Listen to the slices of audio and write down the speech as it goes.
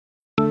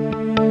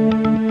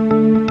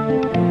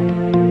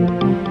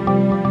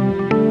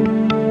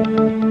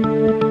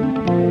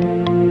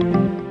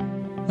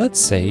let's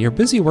say you're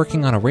busy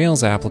working on a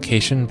Rails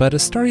application, but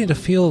it's starting to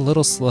feel a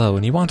little slow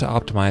and you want to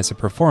optimize the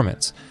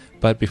performance.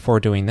 But before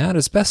doing that,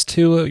 it's best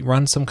to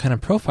run some kind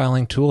of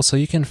profiling tool so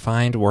you can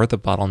find where the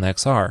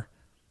bottlenecks are.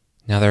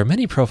 Now, there are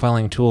many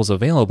profiling tools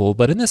available,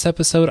 but in this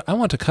episode, I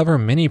want to cover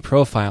Mini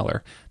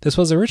Profiler. This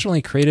was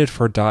originally created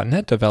for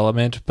 .NET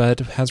development, but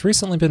has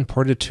recently been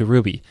ported to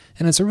Ruby,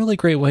 and it's a really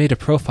great way to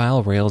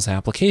profile Rails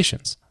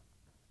applications.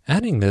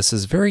 Adding this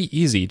is very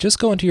easy. Just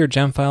go into your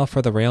gem file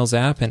for the Rails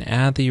app and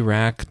add the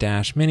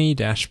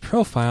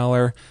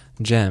rack-mini-profiler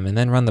gem, and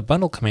then run the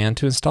bundle command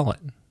to install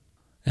it.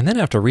 And then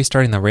after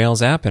restarting the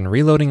Rails app and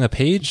reloading the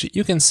page,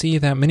 you can see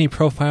that Mini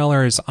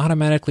Profiler is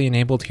automatically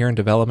enabled here in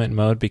development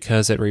mode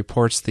because it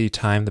reports the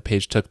time the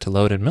page took to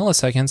load in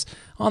milliseconds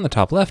on the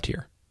top left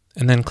here.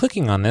 And then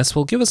clicking on this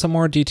will give us a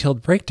more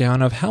detailed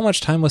breakdown of how much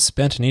time was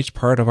spent in each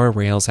part of our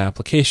Rails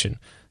application.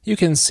 You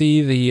can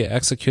see the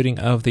executing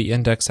of the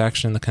index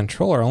action in the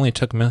controller only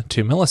took 2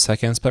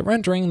 milliseconds, but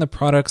rendering the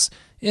product's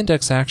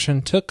index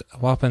action took a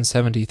whopping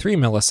 73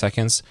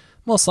 milliseconds,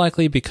 most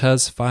likely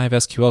because 5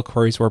 SQL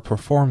queries were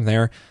performed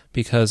there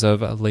because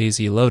of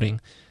lazy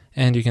loading.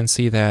 And you can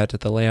see that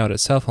the layout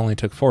itself only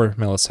took 4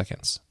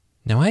 milliseconds.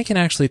 Now I can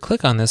actually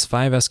click on this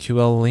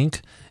 5SQL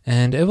link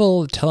and it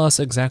will tell us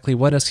exactly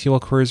what SQL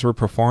queries were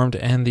performed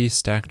and the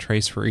stack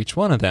trace for each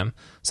one of them.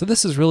 So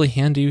this is really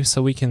handy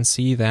so we can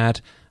see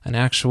that an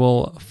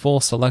actual full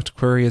select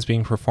query is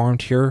being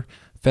performed here,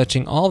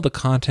 fetching all the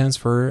contents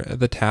for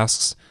the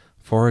tasks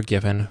for a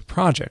given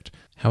project.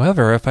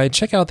 However, if I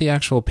check out the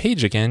actual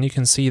page again, you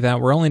can see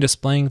that we're only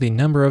displaying the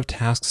number of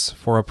tasks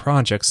for a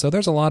project, so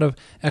there's a lot of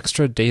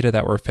extra data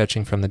that we're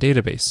fetching from the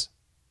database.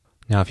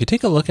 Now, if you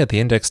take a look at the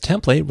index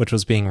template, which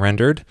was being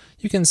rendered,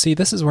 you can see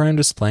this is where I'm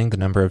displaying the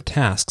number of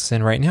tasks,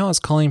 and right now it's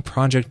calling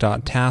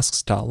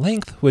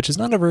project.tasks.length, which is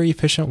not a very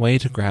efficient way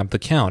to grab the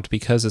count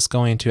because it's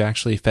going to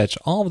actually fetch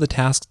all of the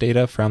task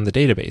data from the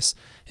database.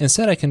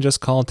 Instead, I can just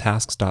call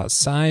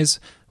tasks.size,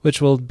 which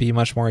will be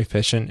much more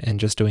efficient in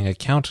just doing a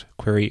count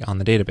query on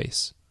the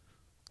database.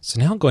 So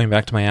now going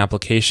back to my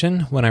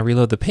application, when I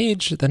reload the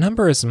page, the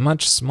number is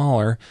much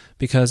smaller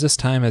because this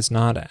time it's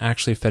not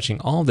actually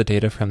fetching all the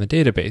data from the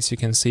database. You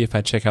can see if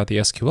I check out the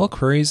SQL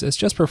queries, it's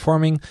just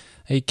performing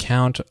a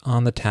count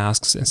on the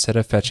tasks instead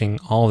of fetching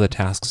all the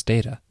tasks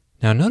data.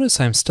 Now notice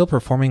I'm still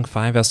performing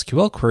 5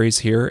 SQL queries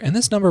here, and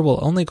this number will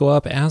only go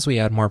up as we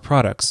add more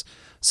products.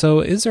 So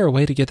is there a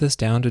way to get this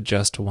down to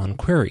just one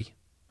query?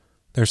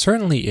 There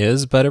certainly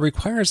is, but it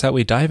requires that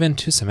we dive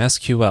into some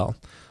SQL.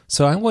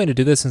 So I'm going to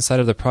do this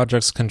inside of the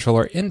project's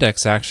controller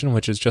index action,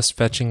 which is just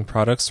fetching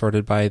products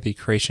sorted by the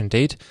creation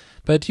date,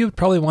 but you would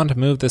probably want to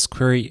move this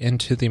query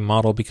into the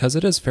model because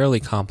it is fairly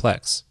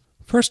complex.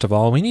 First of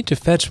all, we need to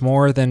fetch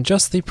more than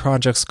just the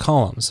project's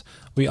columns.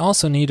 We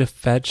also need to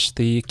fetch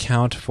the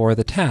count for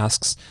the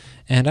tasks,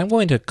 and I'm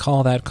going to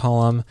call that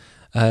column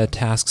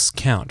tasks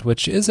count,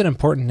 which is an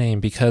important name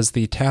because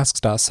the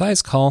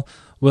tasks.size call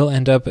will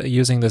end up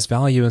using this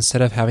value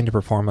instead of having to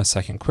perform a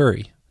second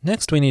query.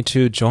 Next, we need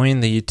to join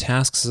the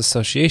tasks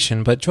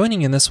association, but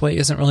joining in this way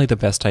isn't really the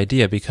best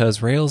idea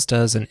because Rails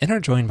does an inner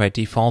join by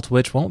default,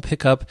 which won't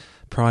pick up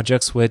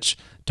projects which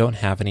don't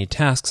have any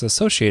tasks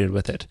associated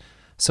with it.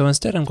 So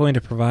instead, I'm going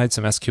to provide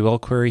some SQL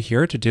query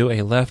here to do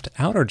a left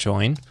outer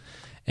join,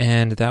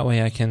 and that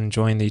way I can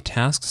join the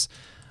tasks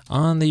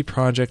on the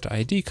project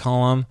ID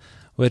column,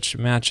 which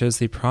matches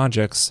the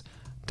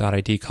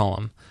projects.id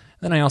column.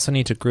 Then I also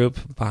need to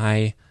group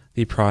by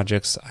the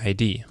project's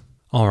ID.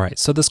 Alright,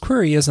 so this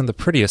query isn't the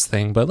prettiest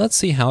thing, but let's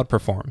see how it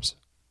performs.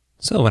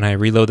 So when I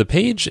reload the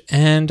page,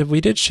 and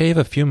we did shave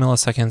a few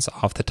milliseconds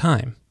off the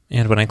time.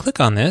 And when I click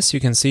on this, you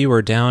can see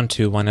we're down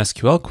to 1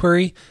 SQL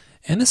query,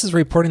 and this is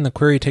reporting the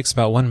query takes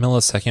about 1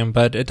 millisecond,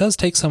 but it does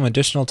take some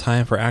additional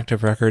time for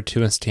Active Record to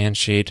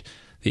instantiate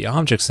the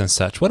objects and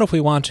such. What if we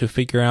want to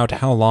figure out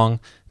how long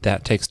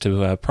that takes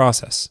to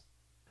process?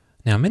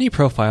 Now, Mini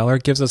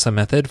Profiler gives us a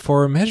method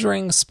for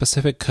measuring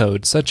specific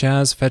code, such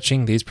as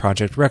fetching these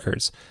project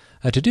records.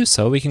 To do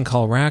so, we can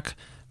call rack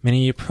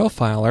Mini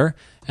Profiler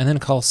and then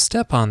call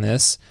step on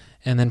this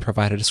and then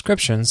provide a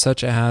description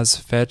such as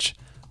fetch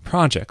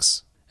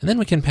projects. And then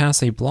we can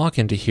pass a block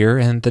into here,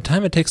 and the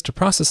time it takes to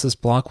process this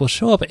block will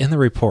show up in the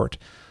report.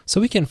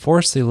 So we can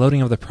force the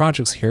loading of the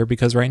projects here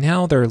because right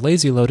now they're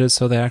lazy loaded,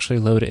 so they actually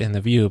load in the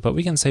view, but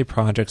we can say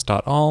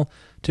projects.all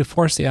to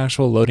force the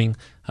actual loading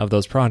of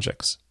those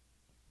projects.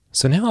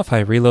 So now if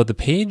I reload the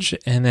page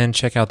and then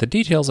check out the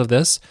details of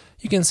this,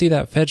 you can see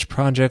that fetch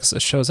projects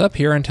shows up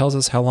here and tells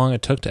us how long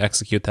it took to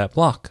execute that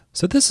block.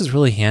 So this is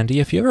really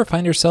handy if you ever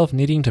find yourself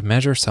needing to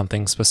measure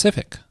something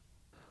specific.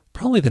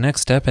 Probably the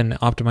next step in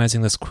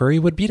optimizing this query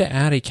would be to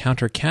add a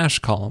counter cache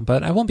column,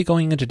 but I won't be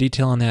going into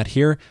detail on that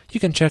here. You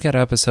can check out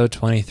episode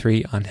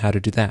 23 on how to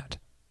do that.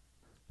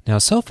 Now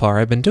so far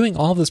I've been doing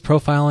all of this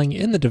profiling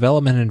in the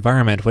development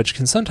environment, which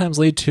can sometimes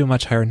lead to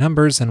much higher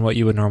numbers than what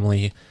you would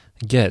normally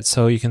get.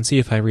 So you can see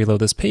if I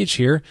reload this page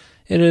here,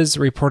 it is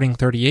reporting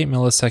 38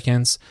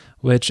 milliseconds,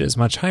 which is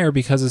much higher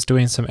because it's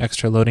doing some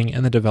extra loading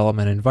in the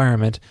development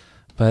environment,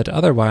 but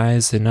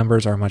otherwise the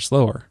numbers are much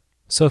lower.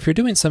 So if you're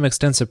doing some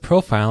extensive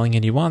profiling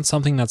and you want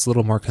something that's a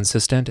little more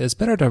consistent, it's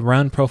better to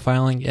run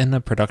profiling in a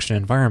production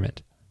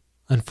environment.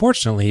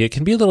 Unfortunately, it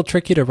can be a little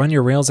tricky to run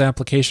your Rails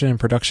application in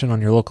production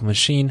on your local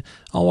machine.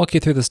 I'll walk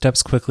you through the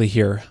steps quickly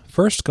here.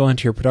 First, go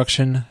into your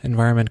production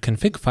environment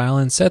config file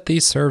and set the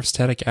serve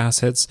static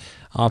assets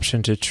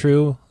option to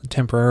true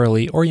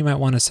temporarily, or you might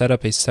want to set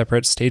up a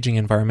separate staging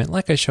environment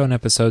like I showed in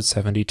episode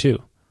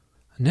 72.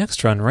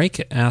 Next, run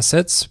rake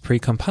assets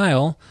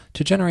precompile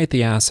to generate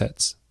the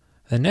assets.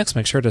 Then next,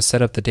 make sure to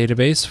set up the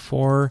database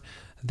for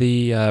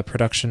the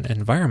production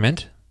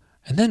environment.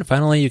 And then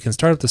finally, you can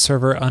start up the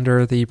server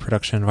under the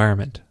production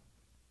environment.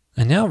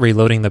 And now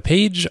reloading the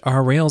page,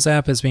 our Rails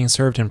app is being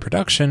served in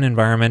production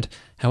environment.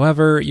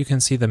 However, you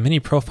can see the mini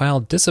profile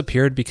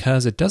disappeared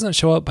because it doesn't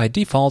show up by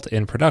default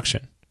in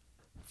production.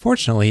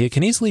 Fortunately, it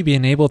can easily be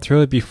enabled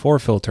through a before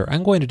filter.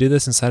 I'm going to do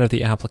this inside of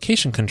the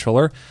application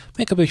controller.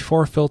 Make a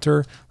before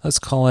filter, let's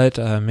call it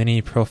a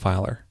mini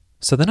profiler.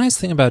 So the nice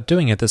thing about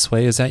doing it this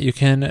way is that you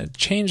can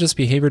change this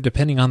behavior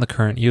depending on the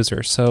current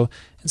user. So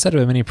instead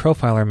of a mini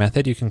profiler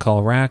method, you can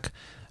call rack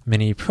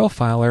mini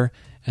profiler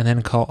and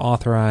then call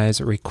authorize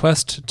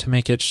request to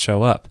make it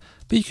show up.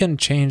 But you can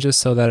change this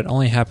so that it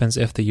only happens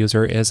if the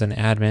user is an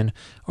admin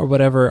or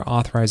whatever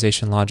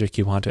authorization logic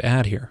you want to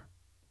add here.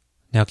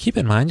 Now keep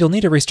in mind, you'll need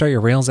to restart your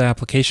Rails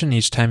application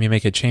each time you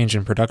make a change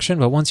in production,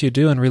 but once you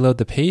do and reload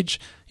the page,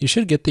 you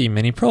should get the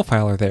mini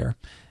profiler there.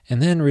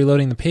 And then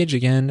reloading the page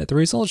again, the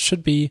results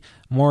should be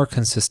more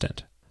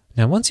consistent.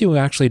 Now once you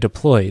actually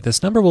deploy,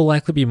 this number will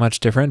likely be much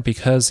different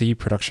because the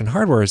production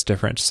hardware is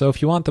different. So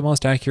if you want the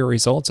most accurate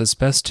results, it's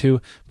best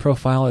to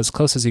profile as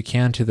close as you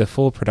can to the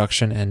full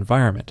production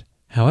environment.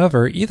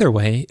 However, either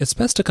way, it's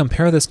best to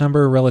compare this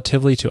number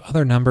relatively to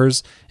other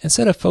numbers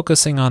instead of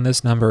focusing on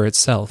this number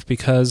itself,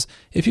 because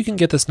if you can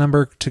get this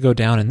number to go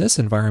down in this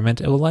environment,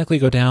 it will likely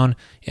go down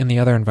in the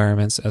other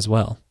environments as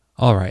well.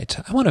 Alright,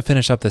 I want to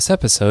finish up this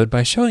episode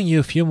by showing you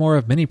a few more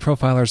of Mini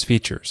Profiler's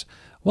features.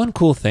 One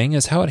cool thing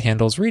is how it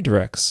handles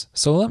redirects.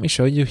 So let me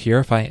show you here.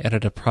 If I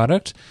edit a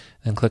product,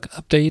 then click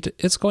Update,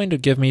 it's going to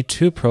give me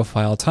two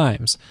profile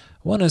times.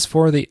 One is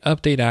for the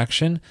update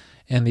action,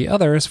 and the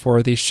other is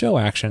for the show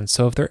action.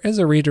 So if there is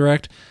a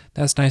redirect,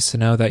 that's nice to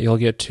know that you'll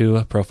get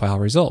two profile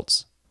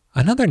results.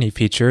 Another neat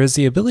feature is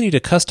the ability to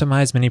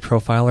customize Mini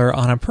Profiler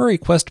on a per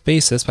request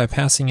basis by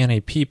passing in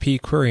a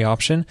PP query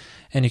option,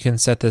 and you can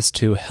set this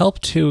to help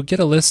to get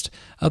a list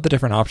of the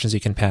different options you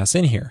can pass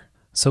in here.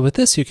 So with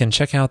this, you can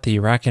check out the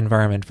rack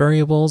environment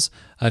variables,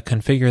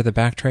 configure the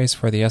backtrace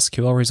for the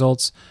SQL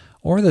results,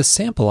 or the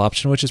sample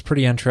option, which is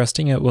pretty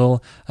interesting. It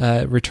will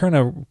return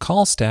a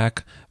call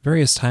stack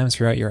various times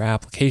throughout your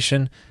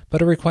application,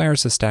 but it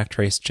requires a stack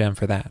trace gem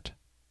for that.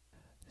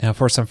 Now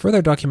for some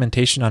further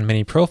documentation on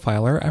Mini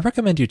Profiler, I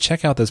recommend you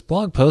check out this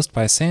blog post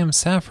by Sam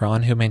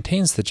Saffron, who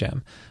maintains the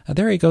gem.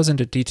 There he goes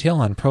into detail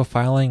on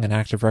profiling an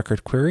active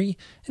record query,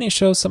 and he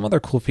shows some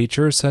other cool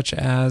features such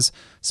as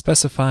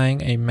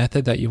specifying a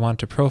method that you want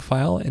to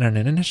profile in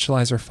an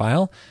initializer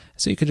file.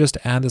 So you could just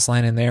add this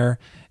line in there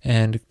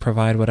and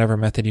provide whatever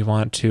method you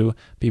want to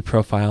be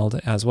profiled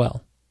as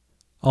well.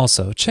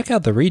 Also, check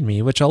out the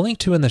README, which I'll link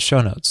to in the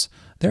show notes.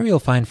 There you'll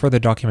find further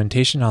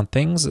documentation on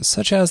things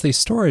such as the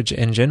storage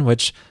engine,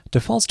 which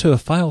defaults to a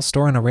file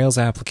store in a Rails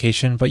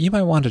application, but you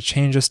might want to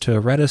change this to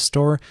a Redis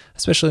store,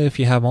 especially if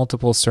you have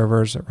multiple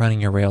servers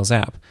running your Rails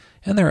app.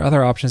 And there are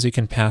other options you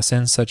can pass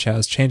in, such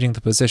as changing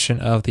the position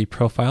of the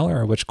profiler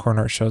or which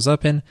corner it shows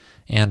up in,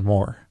 and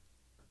more.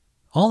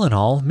 All in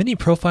all, Mini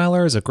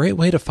Profiler is a great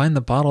way to find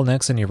the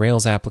bottlenecks in your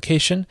Rails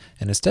application,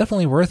 and it's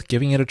definitely worth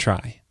giving it a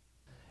try.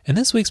 In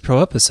this week's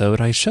Pro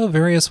episode, I show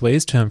various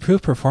ways to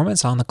improve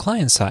performance on the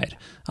client side.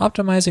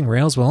 Optimizing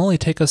Rails will only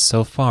take us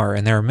so far,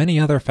 and there are many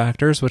other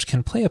factors which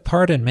can play a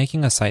part in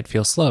making a site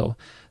feel slow.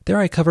 There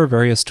I cover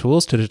various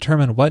tools to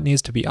determine what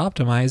needs to be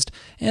optimized,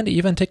 and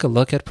even take a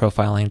look at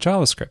profiling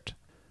JavaScript.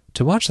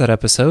 To watch that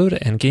episode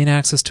and gain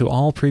access to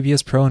all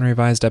previous Pro and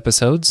revised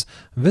episodes,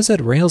 visit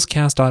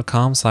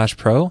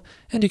railscast.com/pro,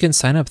 and you can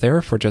sign up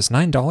there for just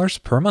 $9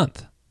 per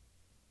month.